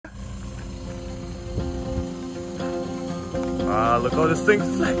Ah, look how this thing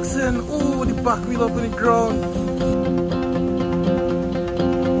flexing. Oh, the back wheel up in the ground.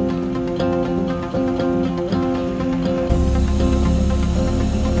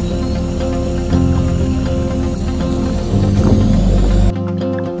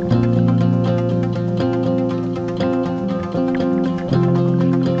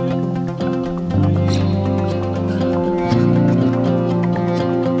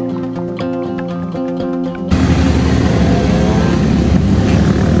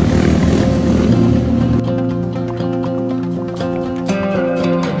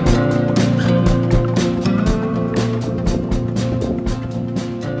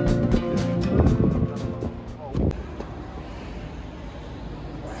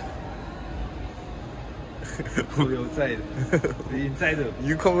 The outside. The inside though.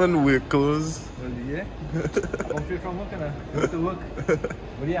 You come in with clothes. Well, yeah. I'm free from work and I go to work.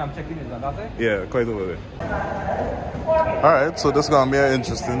 But yeah, I'm checking it on that side. Yeah, quite over there. Alright, so this is gonna be an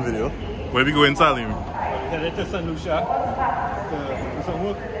interesting video. Where we going, Salim? We're headed to St. Lucia to do some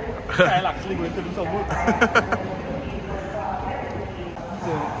work. I'll actually going to do some work.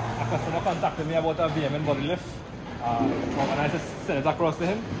 So a customer contacted me about a VM and body lift. And I just sent it across to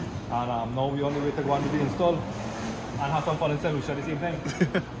him. And now we're on the way to go and do the install and have some fun in St. Lucia the same time.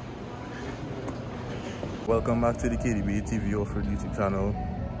 Welcome back to the KDB TV Offroad YouTube channel.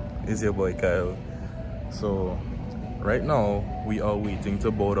 It's your boy Kyle. So right now we are waiting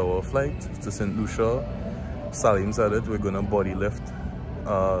to board our flight to St. Lucia. Salim said that we're gonna body lift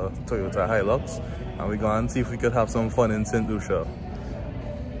Toyota Hilux and we're gonna see if we could have some fun in St. Lucia.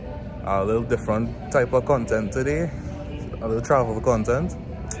 A little different type of content today, a little travel content.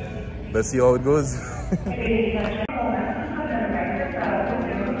 Let's see how it goes.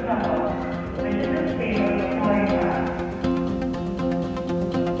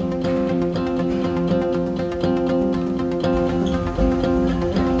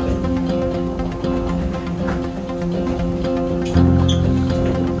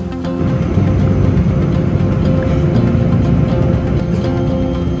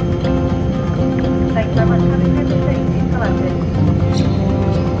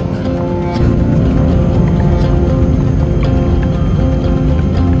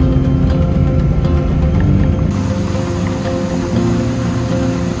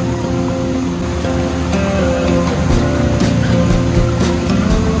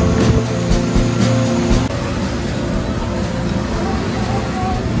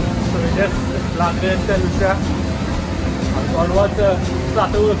 Landed in St. Lucia. I'm onward to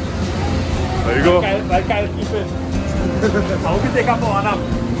start to work. There you go. Like Kyle keeping. I hope you take up on up.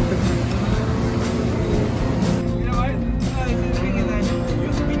 You know what? The thing is that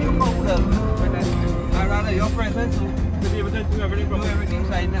you video call but I'd rather your presence to be able to do everything from everything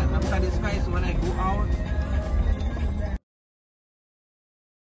so I'm satisfied so when I go out.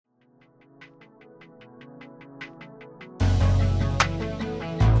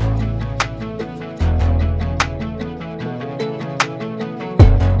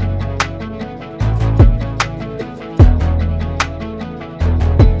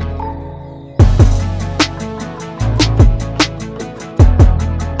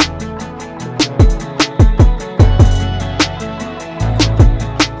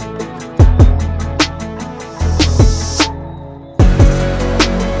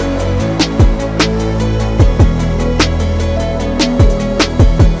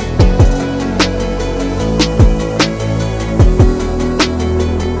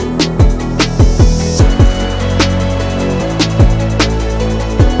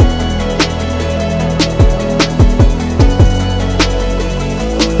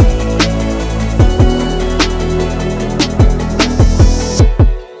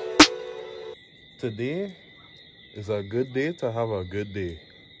 Today is a good day to have a good day.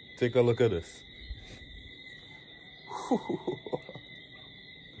 Take a look at this.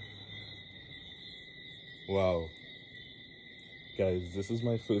 Wow. Guys, this is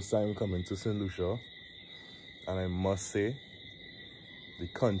my first time coming to St. Lucia. And I must say, the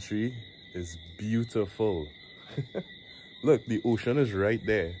country is beautiful. Look, the ocean is right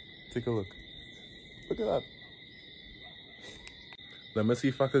there. Take a look. Look at that. Let me see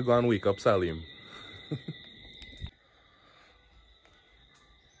if I could go and wake up Salim.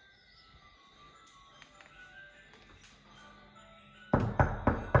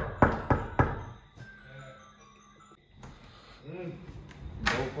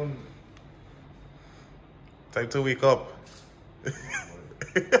 Time to wake up.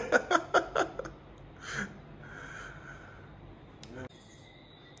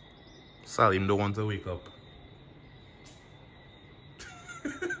 Salim don't want to wake up.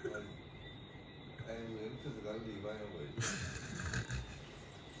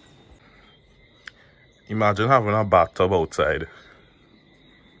 Imagine having a bathtub outside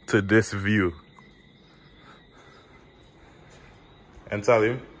to this view. And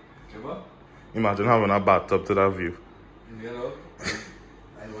Salim, imagine having a bathtub to that view. You know,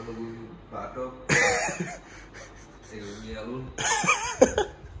 I want to go to bathtub.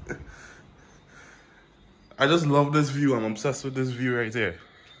 I just love this view. I'm obsessed with this view right here.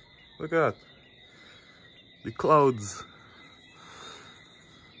 Look at that. The clouds.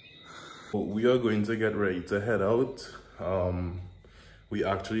 We are going to get ready to head out. We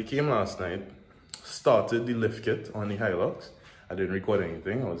actually came last night, started the lift kit on the Hilux. I didn't record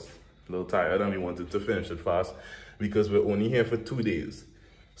anything. I was a little tired and we wanted to finish it fast because we're only here for 2 days.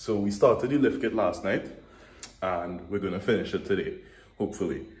 So we started the lift kit last night and we're gonna finish it today,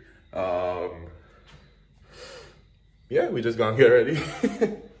 hopefully. Yeah, we just gonna get ready.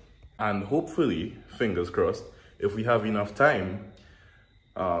 And hopefully, fingers crossed, if we have enough time,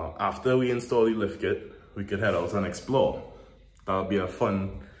 after we install the lift kit, we can head out and explore. That'll be a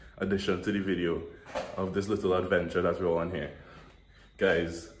fun addition to the video of this little adventure that we're on here.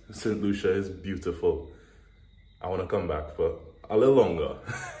 Guys, St. Lucia is beautiful. I want to come back for a little longer.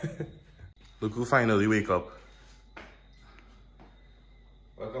 Look who finally wake up.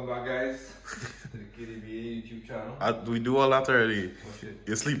 Welcome back, guys, to the KDBA YouTube channel. We do all that already. Oh, shit.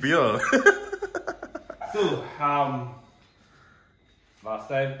 You're sleepy, huh? So, last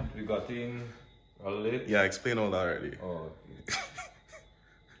time we got in late. Yeah, explain all that already. Oh, okay.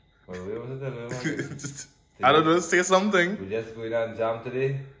 Well, where was it then? I don't know, say something. We just going on jam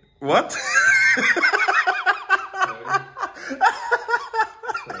today. What? Sorry.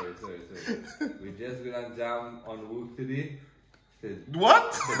 We just going on jam on work today.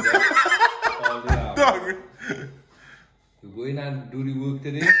 What? We're going and do the work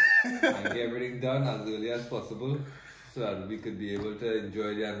today and get everything done as early as possible so that we could be able to enjoy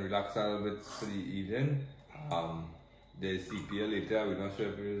it and relax a little bit for the evening. There's CPL later. We're not sure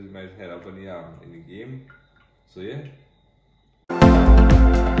if we might head up in the game. So yeah.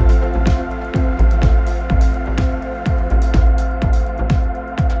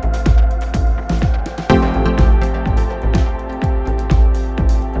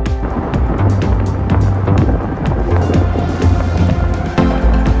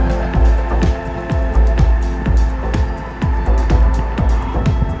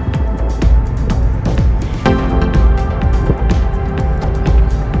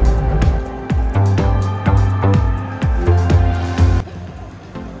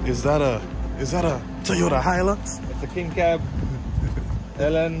 Is that a Toyota Hilux? It's a King Cab.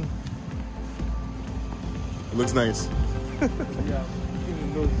 Ellen. It looks nice. Yeah,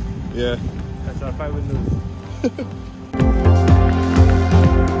 windows. Yeah. That's our 5 windows.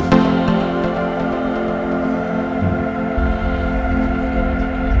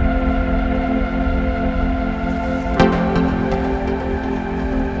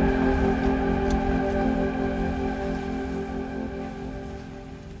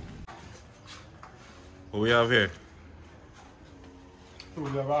 What we have here? So we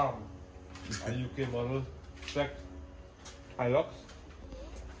have a UK model spec Hilux.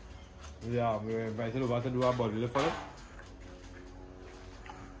 Yeah, we were invited over to do a body lift for it.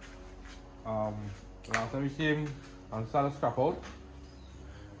 Last time we came and started scrap out.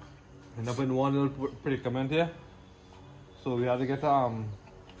 Ended up in one little predicament here. So we had to get a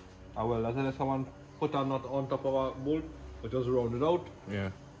welder to let someone put a nut on top of a bolt, but just round it out.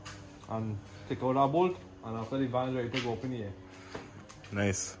 Yeah. And take out our bolt, and after the van is ready to go up in the air.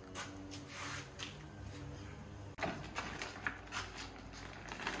 Nice.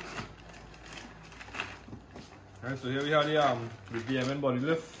 Alright, so here we have the BMN body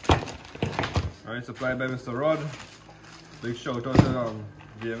lift. Alright, supplied by Mr. Rod. Big shout out to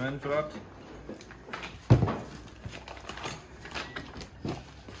BMN for that.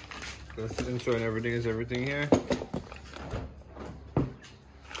 Just ensuring everything is everything here.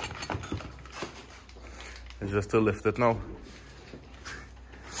 It's just to lift it now.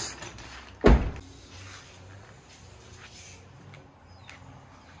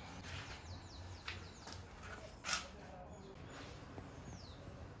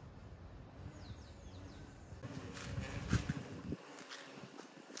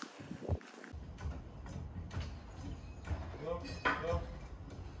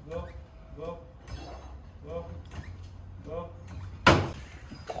 Go.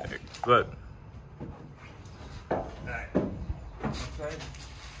 Good.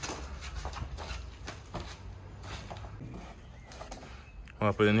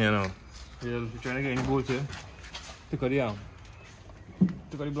 I'll put it in here now. Yeah, we're trying to get any bolts here. Take out the arm.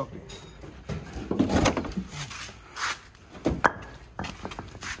 Take out the block.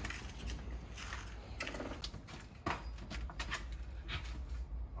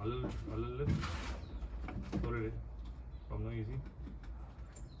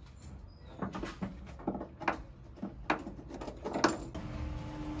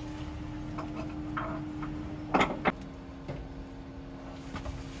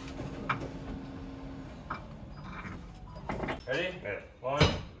 1,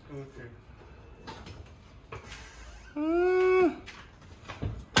 2, 3.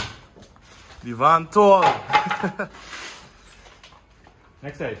 The van tall.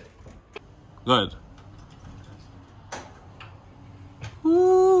 Next side. Good.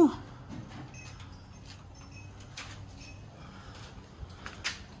 Woo.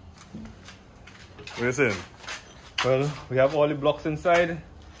 What are you saying? Well, we have all the blocks inside.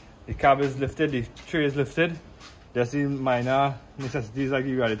 The cab is lifted, the tray is lifted. Just the minor necessities like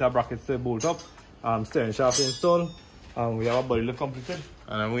the radiator brackets to bolt up. Steering shaft installed. We have a body lift completed.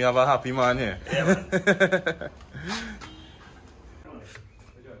 And then we have a happy man here. Yeah, man.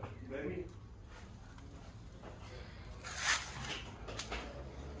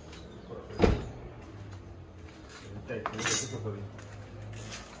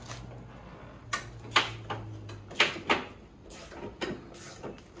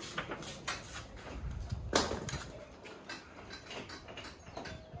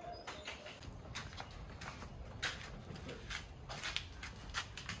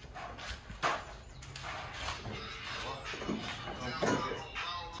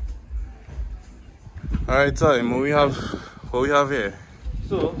 Alright, Time, what we have here?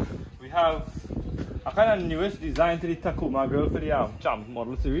 So, we have a kind of newish design to the Tacoma grill for the Champ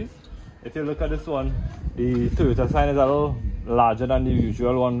model series. If you look at this one, the Toyota sign is a little larger than the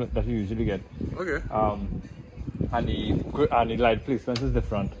usual one that you usually get. Okay. And the light placement is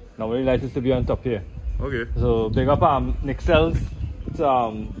different. Normally light is to be on top here. Okay. So big up Nixels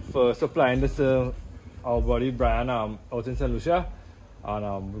for supplying this our buddy Brian out in St. Lucia.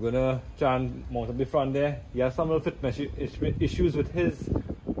 And we're gonna try and mount up the front there. He has some little fit mesh issues with his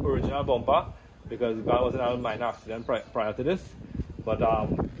original bumper because the van was in a minor accident prior to this. But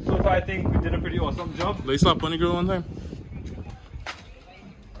so far I think we did a pretty awesome job. Let you stop on the grill one time.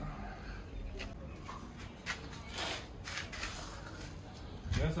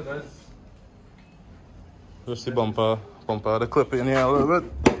 Yeah, so that's Just the bumper, the clip in here a little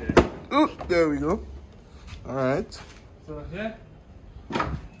bit. yeah. Ooh, there we go. Alright. So yeah.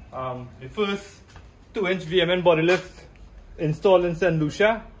 The first 2-inch VMN body lift installed in St.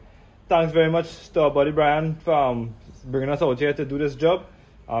 Lucia. Thanks very much to our buddy Brian for bringing us out here to do this job.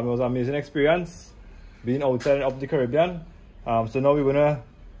 It was an amazing experience being outside and up the Caribbean. So now we're gonna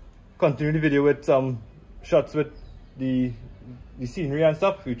continue the video with some shots with the scenery and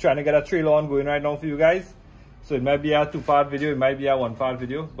stuff. We're trying to get a trailer on going right now for you guys. So it might be a 2-part video, it might be a 1-part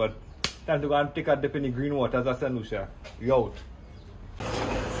video, but time to go and take a dip in the green waters of St. Lucia. We out.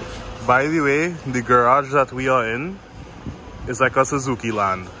 By the way, the garage that we are in is like a Suzuki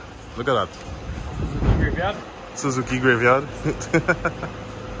land. Look at that. Graveyard? Suzuki graveyard.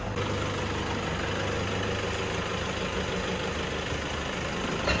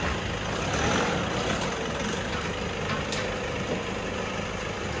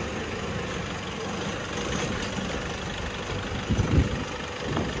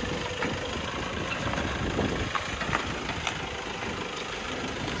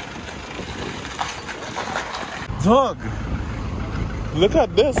 Dog, look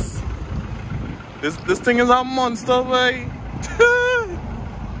at this. This thing is a monster, boy.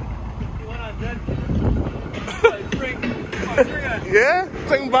 Yeah,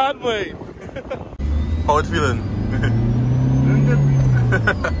 thing bad, boy. How it feeling? Doing good.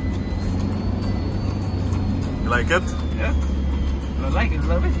 You like it? Yeah. I like it,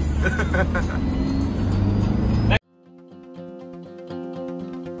 love it.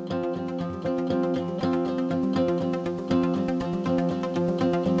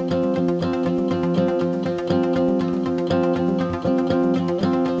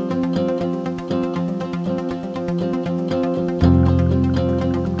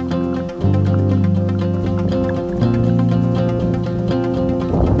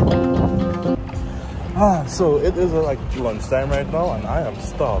 So it is like lunchtime right now and I am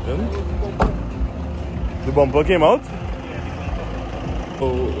starving. The bumper came out.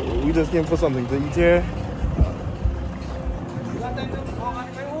 Oh, we just came for something to eat here.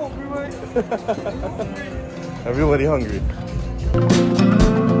 Everybody hungry.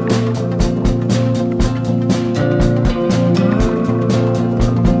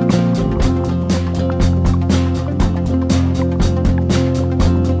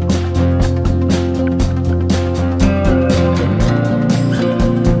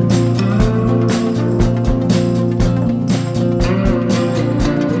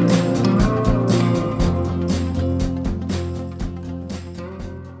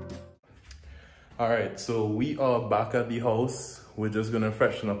 Alright, so we are back at the house. We're just gonna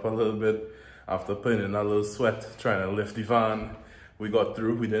freshen up a little bit after putting in a little sweat trying to lift the van. We got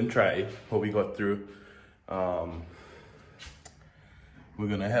through. We didn't try, but we got through. we're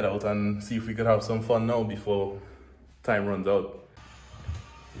gonna head out and see if we could have some fun now before time runs out.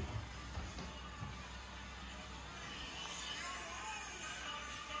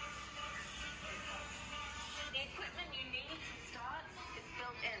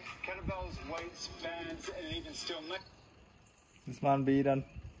 Kettlebells, weights, bands, and even still. This man be done.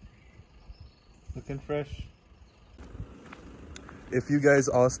 Looking fresh. If you guys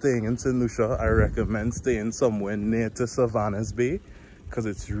are staying in St. Lucia, I recommend staying somewhere near to Savannah's Bay because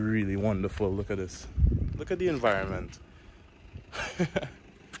it's really wonderful. Look at this. Look at the environment.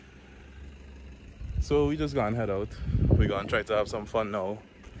 So we just gonna head out. We're gonna try to have some fun now.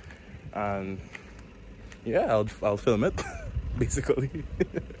 And yeah, I'll film it, basically.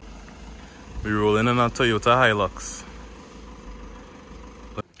 We're rolling in a Toyota Hilux.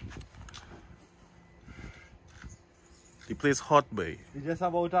 The place hot, boy. We just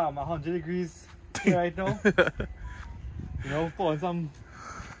about 100 degrees here right now. You know, pouring some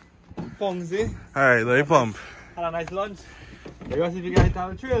pongs in. Alright, let me pump. Had a nice lunch. We're gonna see if you guys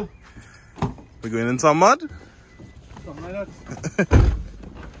have a trail. We're going in some mud? Something like that.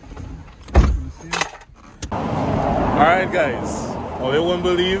 Alright guys, well, you won't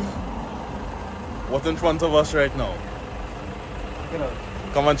believe what's in front of us right now. Check it out.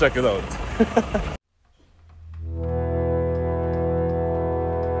 Come and check it out.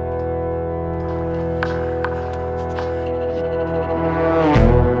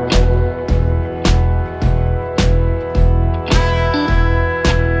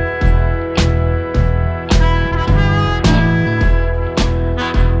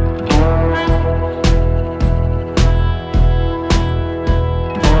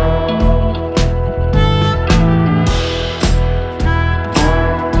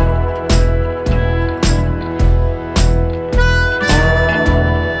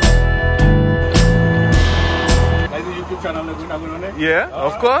 Yeah,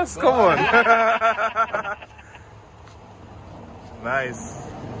 of course. Come on. Nice.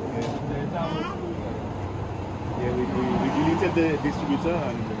 Yeah, we deleted the distributor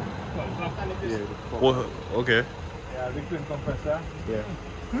and Well, okay. yeah, big twin compressor. Yeah.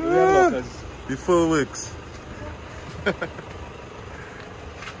 We have lockers. The full works. We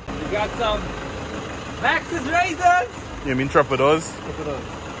got some Max's razors. You mean Trapedos?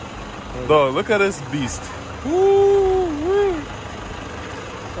 Dog, look at this beast. Woo, woo.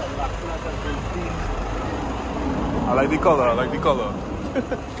 I like the color, I like the color.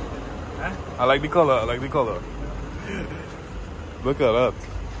 Huh? I like the color, I like the color. Look at that.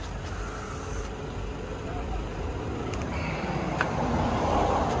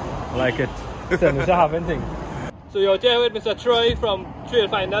 I like it. St. Lucia have anything. So you're here with Mr. Troy from Trail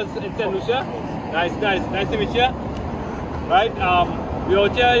Finders in St. Lucia. Nice to meet you. Right, we're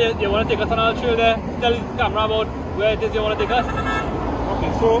out here, you want to take us on our trail there? Tell the camera about where it is you want to take us.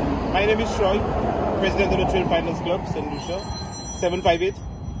 Okay, so my name is Troy, president of the Trail Finders Club, St. Lucia, 758.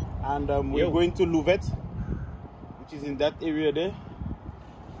 And we're going to Louvet, which is in that area there.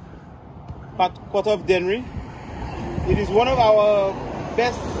 Quarter of Dennery. It is one of our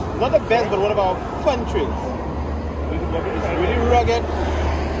best, not the best, but one of our fun trails. It's really rugged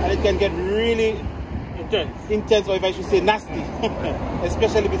and it can get really intense, or if I should say nasty,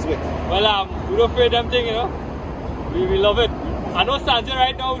 especially if it's wet. Well, we don't fear them thing, you know. We love it. I know Sanjay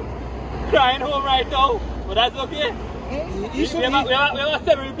right now crying home right now, but that's okay. We have a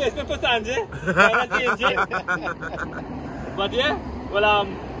separate replacement for Sanjay. But yeah, well,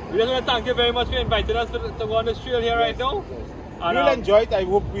 we just want to thank you very much for inviting us to go on this trail here right now. And, you'll enjoy it. I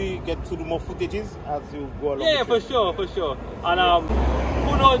hope we get to do more footages as you go along. Yeah, for sure. And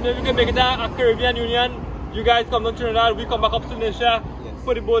who knows, maybe we can make it a Caribbean Union. You guys come to Trinidad, we come back up to Lucia,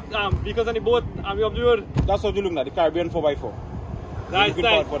 put the boat, vehicles on the boat, and we up the road. That's what you're looking at, the Caribbean 4x4. Nice. For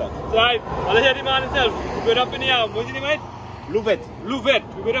that. Right, well, let's hear the man himself. We're going up in the what's his name, mate? Louvet.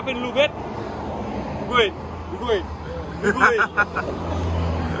 We're going up in Louvet. We're going.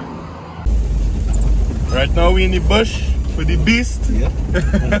 Right now we in the bush with the beast. Yeah.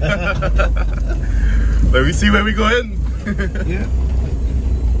 Let me see where we going. Yeah.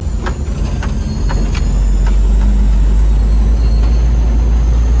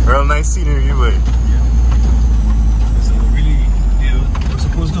 Real nice scenery, boy. Yeah. So really, we're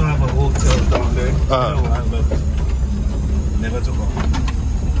supposed to have a hotel down there. But never took off.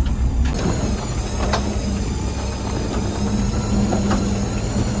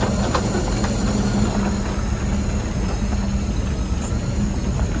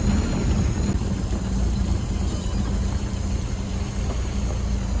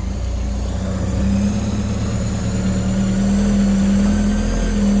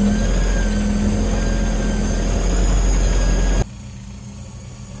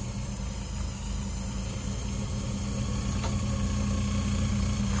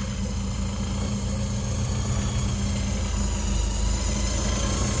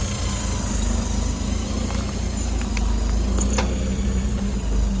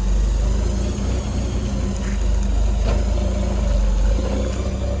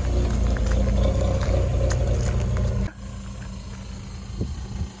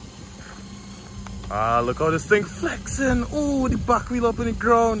 look how this thing flexing. Oh, the back wheel up in the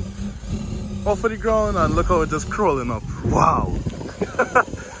ground. Off of the ground, and look how it just crawling up. Wow.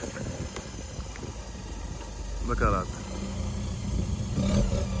 Look at that.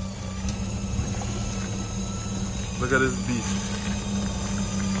 Look at this beast.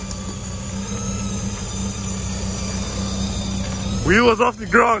 Wheel was off the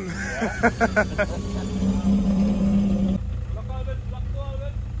ground. Yeah.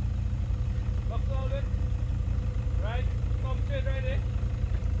 Lock all it. Right? Come straight right there.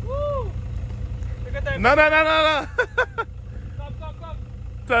 Woo! Take your time. No. Come.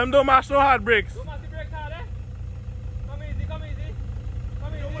 Tell him don't mash no hard brakes. Don't mash the brakes hard, eh? Come easy. Come easy.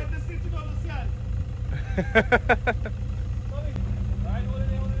 Don't want to sit on the sand. Come easy. Right, hold it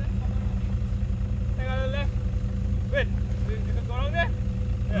there. Take out the left. Wait, you can go down there?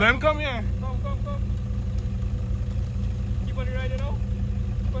 Let him come here. Come. Keep on the right, you know?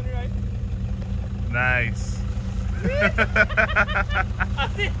 Keep on the right. Nice.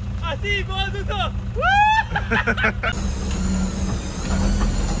 I see, go on, do so. Woo!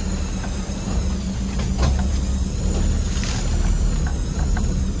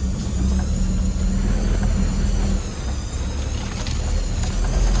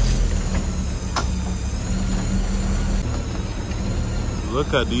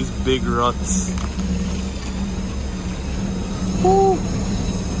 Look at these big ruts. Woo.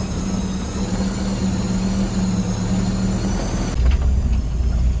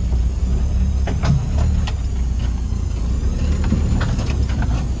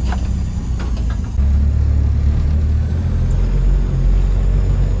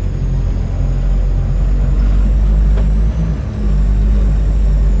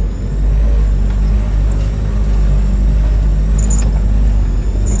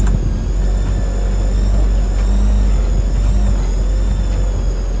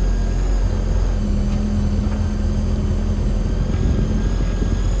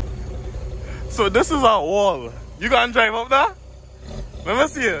 So this is our wall. You gonna drive up there? Let me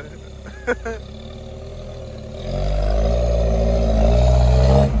see it.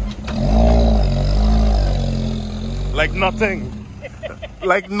 Like nothing.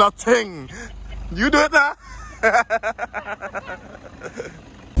 Like nothing. You do it now?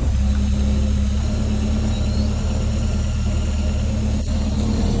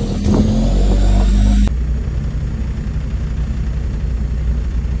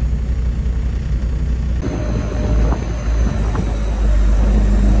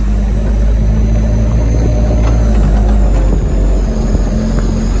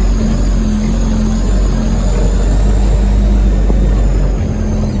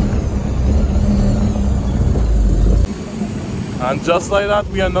 And just like that,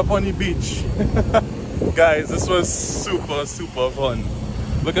 we end up on the beach. Guys, this was super fun.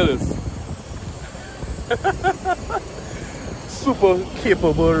 Look at this. Super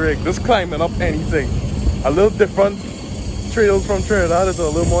capable rig. Just climbing up anything. A little different trails from Trinidad. It's a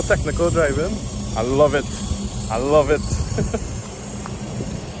little more technical driving. I love it. I love it.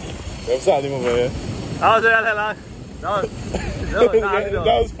 What's happening over here? That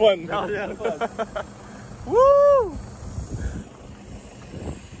was fun. That was really fun. Woo!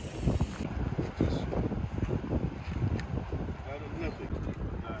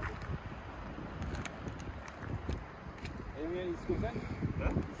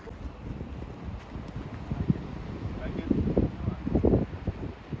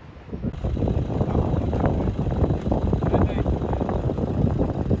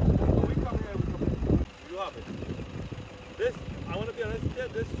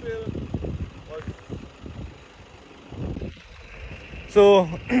 So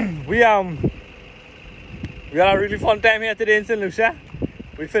we had a really fun time here today in St. Lucia.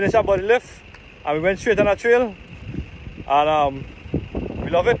 We finished our body lift and we went straight on our trail, and we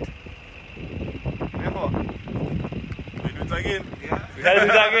love it. We do it again. Yeah. We had to do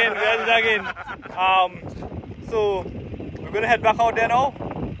it again. So we're gonna head back out there now.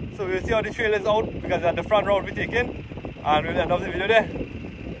 So we'll see how the trail is out, because that's the front road we're taking, and we'll end up the video there.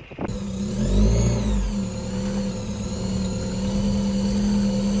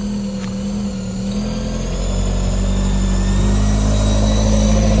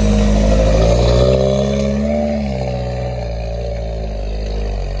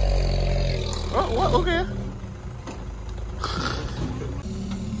 Okay.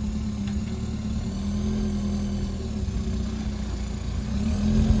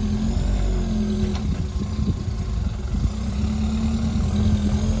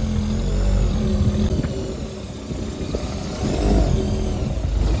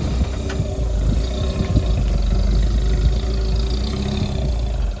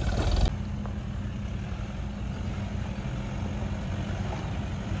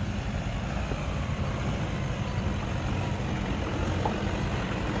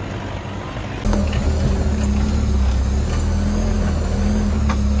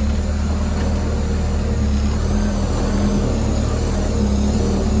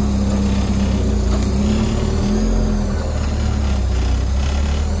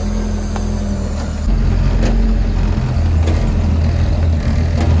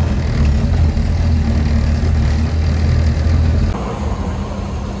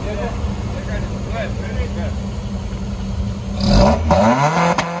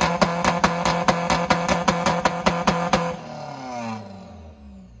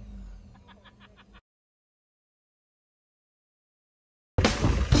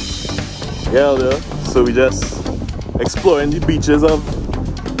 Yeah, so we just exploring the beaches of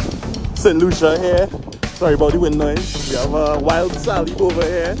St. Lucia here. Sorry about the wind noise. We have a wild Sally over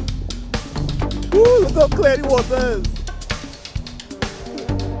here. Woo, look how clear the water is.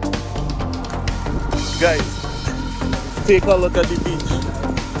 Guys, take a look at the beach.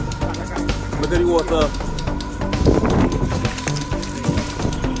 Look at the water.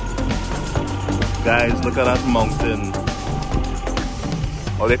 Guys, look at that mountain.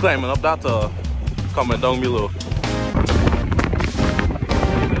 Are they climbing up that or coming down below?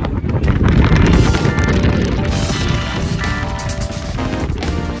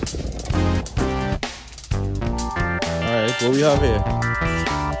 Alright, what we have here?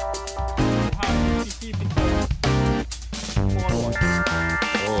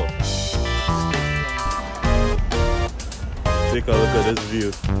 Oh. Take a look at this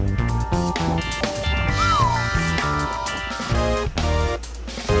view.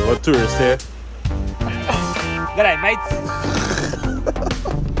 We've got tourists here. Good night, mates.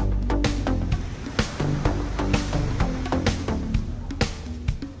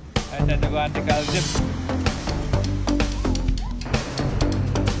 I had to go and take a dip.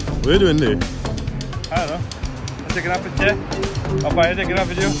 What are you doing there? I don't know. I'm taking a picture. Up are you taking a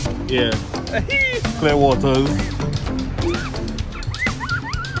video? Yeah. Clear waters.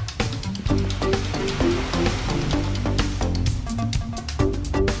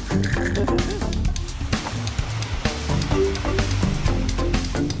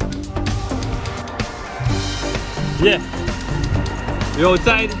 Yeah, we're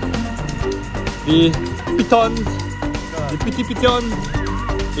outside the pitons, the pitty pitons,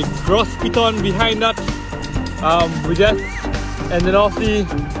 the gross piton behind that. We just ended off the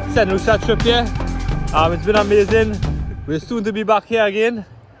St. Lucia trip here. It's been amazing. We're soon to be back here again.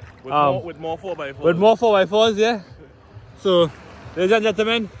 With more 4x4s. With more 4x4s, yeah. So, ladies and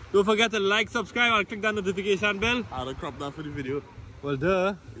gentlemen, don't forget to like, subscribe, and click that notification bell. I'll crop that for the video. Well,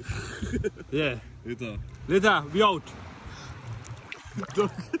 duh. Yeah. Later. Later, we out.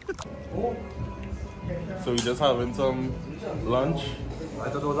 So we just having some lunch. I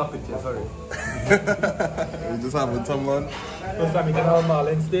thought it was a picture, sorry. We just having some lunch. First time eating our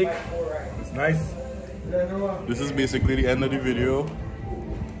marlin steak. It's nice. This is basically the end of the video.